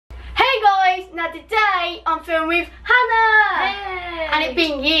Now today I'm filming with Hannah. Hey. And it's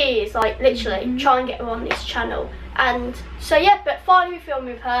been years, like literally, trying to get her on this channel. And so yeah, but finally we're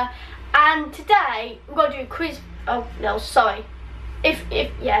filming with her. And today we're going to do a quiz. Oh no, sorry.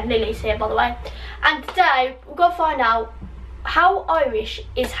 Yeah, Lily's here by the way. And today we're going to find out how Irish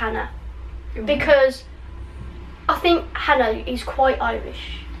is Hannah. Because I think Hannah is quite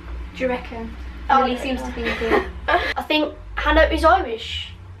Irish. Do you reckon? Lily seems to think it. I think Hannah is Irish.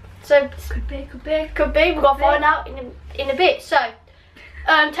 So Could be. could be. We're gonna find out in a bit. So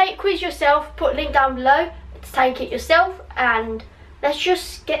take a quiz yourself, put a link down below to take it yourself, and let's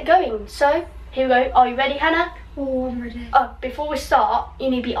just get going. So here we go. Are you ready, Hannah? Oh, I'm ready. Oh, before we start, you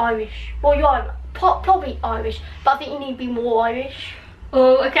need to be Irish. Well, you are probably Irish, but I think you need to be more Irish.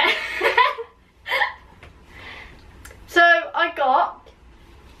 Oh, okay. So I got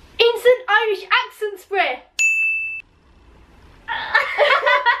instant Irish accent spray.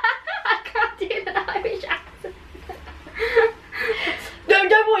 I can't do the Irish accent. No,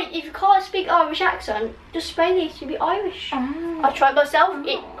 don't worry. If you can't speak Irish accent, just spray these to be Irish. Oh. I tried myself.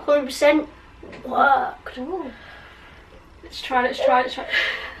 It 100% worked. Ooh. Let's try.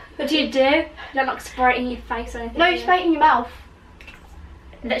 What do? You don't like spray it in your face or anything? No, you spray it in your mouth.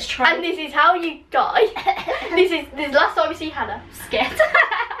 Let's try. And this is how you die. this is last time we see Hannah. Scared.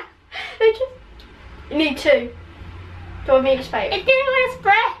 You need two. Do you want me to spray it? It didn't want to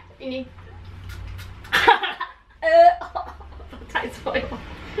spray. You need. That is funny.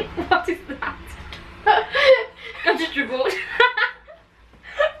 What is that? I just dribbled.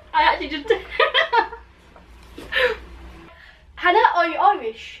 I actually just. Hannah, are you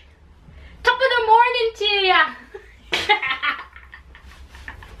Irish? Top of the morning to ya.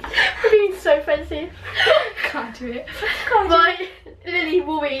 You're being so offensive. Can't do it. Right, Lily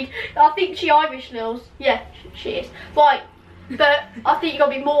worried. I think she Irish, Nils. Yeah, she is. Right, but I think you got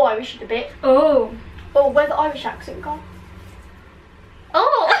to be more Irish in a bit. Oh. Oh, where's the Irish accent gone?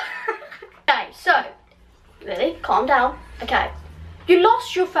 Oh. Okay, so, Lily, calm down. Okay, you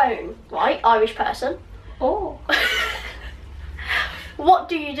lost your phone, right, Irish person? Oh. What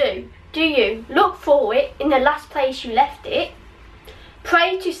do? Do you look for it in the last place you left it,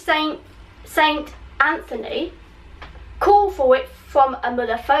 pray to Saint Anthony, call for it from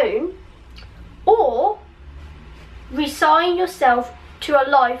another phone, or resign yourself to a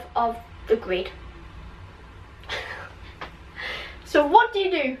life of the grid? So what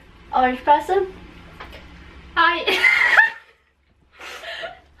do, Irish person? I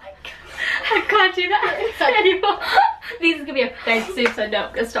can't do that anymore. This is gonna be offensive, so no,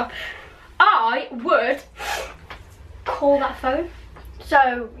 I'm gonna stop. I would call that phone.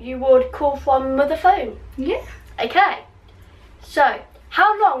 So you would call from another phone? Yeah. Okay. So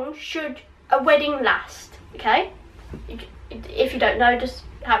how long should a wedding last? Okay. If you don't know, just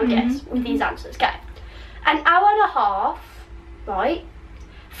have a guess with these answers. Okay. An hour and a half, right?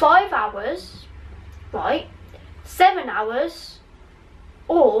 5 hours, right? 7 hours,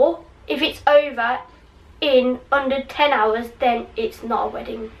 or if it's over in under 10 hours, then it's not a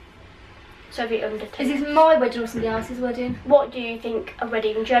wedding. So if it's under 10. Is this my wedding or somebody else's wedding? What do you think a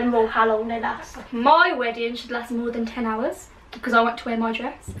wedding in general, how long they last? My wedding should last more than 10 hours because I want to wear my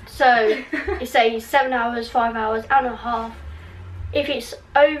dress. So you say 7 hours, 5 hours and a half. If it's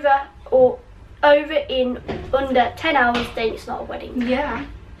over in under 10 hours, then it's not a wedding. Yeah.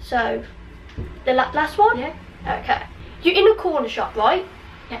 So the last one? Yeah. Okay. You're in a corner shop, right?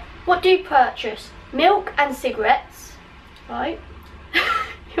 Yeah. What do you purchase? Milk and cigarettes, right?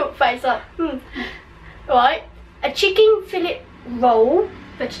 Your face like, right? A chicken fillet roll.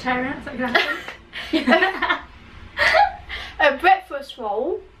 Vegetarian, that's not gonna happen. A breakfast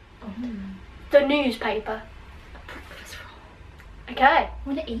roll. The newspaper. Breakfast roll. Okay. I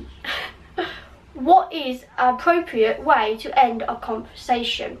wanna eat. What is an appropriate way to end a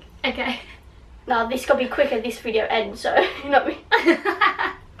conversation? Okay. Now this gotta be quicker. This video ends, so you know what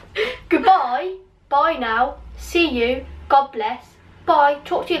I mean. Goodbye. Bye now. See you. God bless. Bye.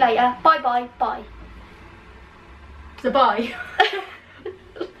 Talk to you later. Bye bye. Bye. Goodbye.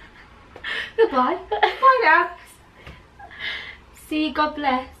 Goodbye. Bye now. See you. God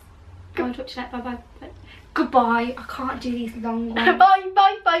bless. Go on, talk to you later. Bye bye. Goodbye. I can't do these long ones. Bye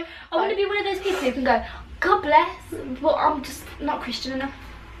bye bye. I want to be one of those people who can go, God bless, but I'm just not Christian enough.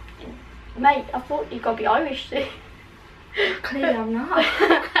 Mate, I thought you gotta be Irish too. Clearly I'm not.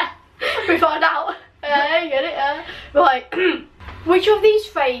 We find out. You get it? Right. Which of these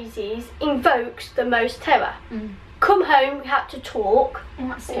phrases invokes the most terror? Come home, we had to talk. I'm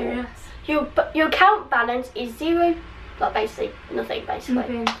not serious. Your account balance is zero. Like basically nothing,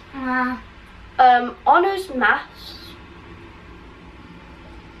 basically. Nothing. Honours maths.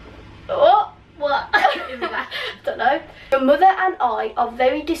 Oh, What is that? Don't know. Your mother and I are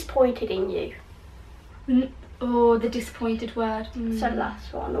very disappointed in you. Oh, the disappointed word. So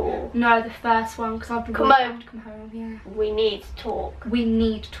last one, or No, the first one, because I've been Come really home. bad to come home. Yeah. we need to talk. We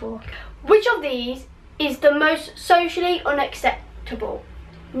need to talk. Which of these is the most socially unacceptable?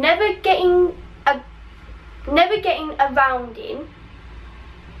 Never getting around in.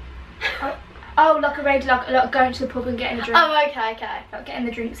 Oh, like a radio, like going to the pub and getting a drink. Oh, okay. Like getting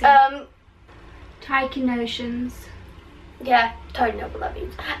the drinks in. Taking notions. Yeah, totally know what that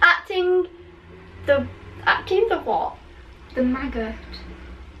means. Acting the what? The maggot.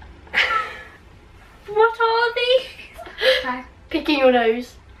 What are these? Okay. Picking your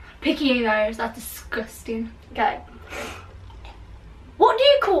nose. Picking your nose, that's disgusting. Okay. What do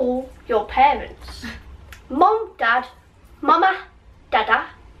you call your parents? Mom, dad, mama, dada,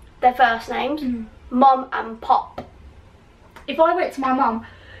 their first names, mom and pop. If I went to my mum,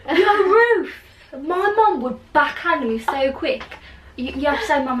 you're Ruth, my mum would backhand me so quick. You have to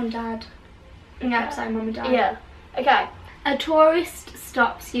say mum and dad. You have to say mum and dad. Yeah. Okay. A tourist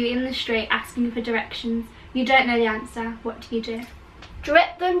stops you in the street asking for directions. You don't know the answer. What do you do?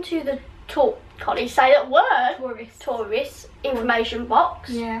 Direct them to the can't you say that word? Tourist. Information box.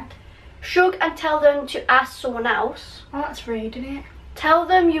 Yeah. Shrug and tell them to ask someone else. Oh, that's rude, isn't it? Tell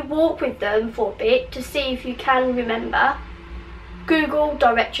them you walk with them for a bit to see if you can remember. Google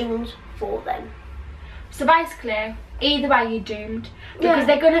directions for them. So basically, either way you're doomed. Because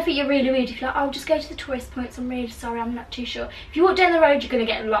they're going to think you're really rude if you're like, oh, just go to the tourist points, I'm really sorry, I'm not too sure. If you walk down the road, you're going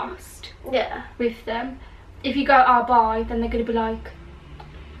to get lost Yeah. with them. If you go, oh, bye, then they're going to be like,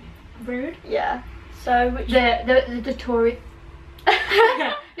 rude. Yeah. So which The tourist... No,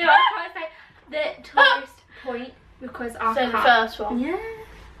 I was trying to say the tourist point because our So the cat. first one. Yeah.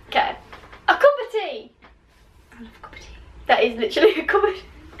 Okay. A cup of tea. I love a cup of tea. That is literally a cup of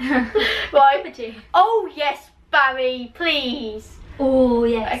Cup of tea. Oh yes, Barry, please. Oh,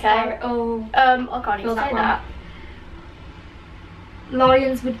 yes. Okay. Oh. I can't even Feel that say one. that.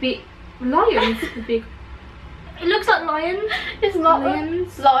 Lions would be... It looks like lions. It's not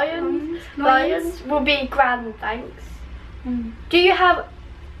Lions. Lions will be grand, thanks. Mm. Do you have...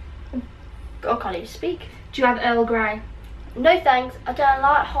 I can't even speak. Do you have Earl Grey? No thanks, I don't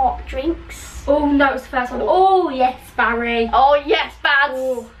like hot drinks. Oh, no, it was the first one. Oh, yes, Barry. Oh yes, Babs.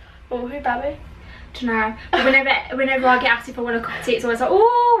 Oh. Oh, who, Barry? Don't know. But whenever I get asked if I want a cup of tea, it's always like,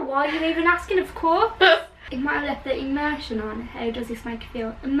 oh, why are you even asking? Of course. It might have left the immersion on. How does this make you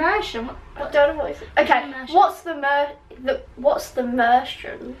feel? Immersion? I don't know what it's... Okay, Immersion. what's the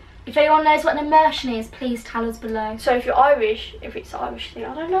immersion? If anyone knows what an immersion is, please tell us below. So if you're Irish, if it's Irish thing,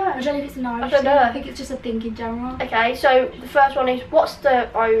 I don't know. I don't know if it's an Irish I don't thing. know. I think it's just a thing in general. Okay, so the first one is, what's the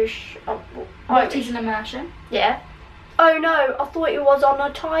Irish... What is an immersion? Yeah. Oh no, I thought it was on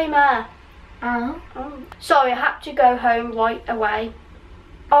a timer. Oh. Oh. Sorry, I had to go home right away.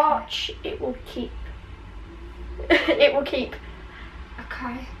 Arch, it will keep. It will keep.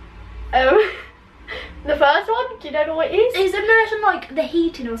 Okay. The first one, do you know what it is? Is immersion like the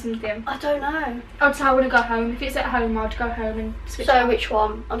heating or something? I don't know. I'd say I want to go home. If it's at home, I'd go home and switch So off. which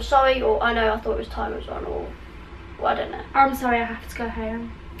one? I'm sorry, or I know I thought it was timers on, or well, I don't know. I'm sorry, I have to go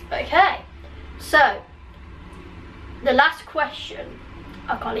home. Okay, so the last question,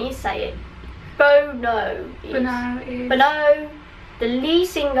 I can't even say it. Bono is Bono, the lead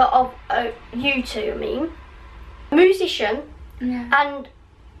singer of U2, I mean, musician, Yeah. and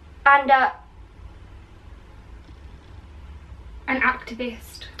An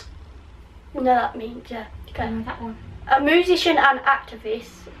activist. no, that means yeah. Okay. I know that one. A musician and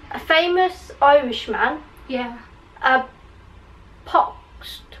activist, a famous Irishman, Yeah. a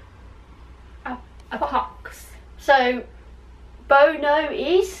pox. A pox. So Bono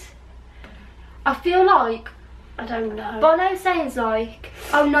is, I feel like I don't know. Bono sounds like,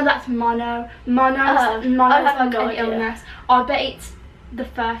 oh no, that's mono. Mono's I have like no an idea. illness. I bet it's the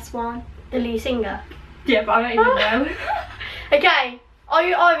first one. The lead singer. Yeah, but I don't even know. Okay, are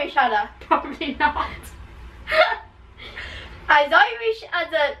you Irish, Hannah? Probably not. As Irish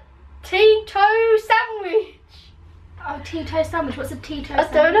as a Tito sandwich. Oh, Tito sandwich. What's a Tito I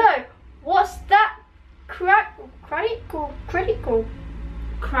sandwich? don't know. What's that? Critical.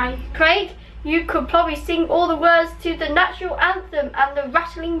 Craig, you could probably sing all the words to the national anthem and the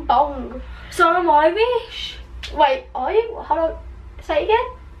rattling bong. So I'm Irish. Wait, are you? Hold on. Say it again.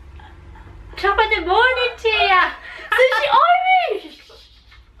 Top of the morning to ya. So she Irish?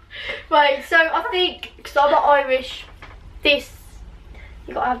 Right, so I think, because I'm not Irish, you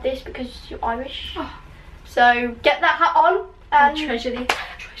gotta have this because you're Irish. Oh. So get that hat on. I And, treasure these.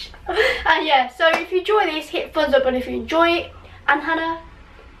 and yeah, so if you enjoy this, hit thumbs up and if you enjoy it. And Hannah,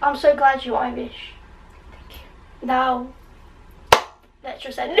 I'm so glad you're Irish. now, let's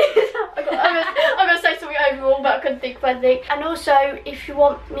just end this. I'm gonna say something overall, but I couldn't think of anything. And also, if you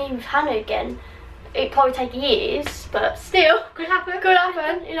want me with Hannah again, it'd probably take years, but still, Could happen. could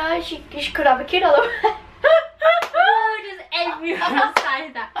happen. You know, she could have a kid on the way. Why does everyone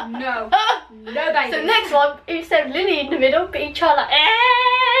say that? No. No baby. So next one, instead of Lily in the middle, be each other.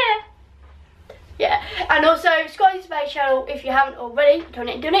 Yeah, and also subscribe to my channel if you haven't already. Done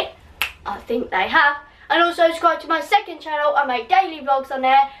it. I think they have. And also subscribe to my second channel. I make daily vlogs on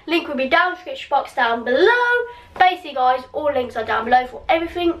there. Link will be down in the description box down below. Basically guys, all links are down below for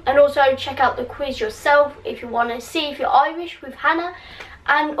everything. And also check out the quiz yourself if you want to see if you're Irish with Hannah.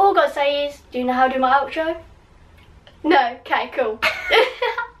 And all I gotta say is, do you know how to do my outro? No? Okay, cool.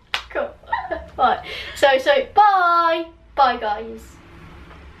 Cool. Right, so bye. Bye guys.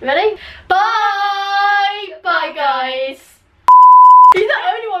 Ready? Bye! Bye guys. He's the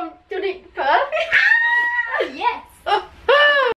only one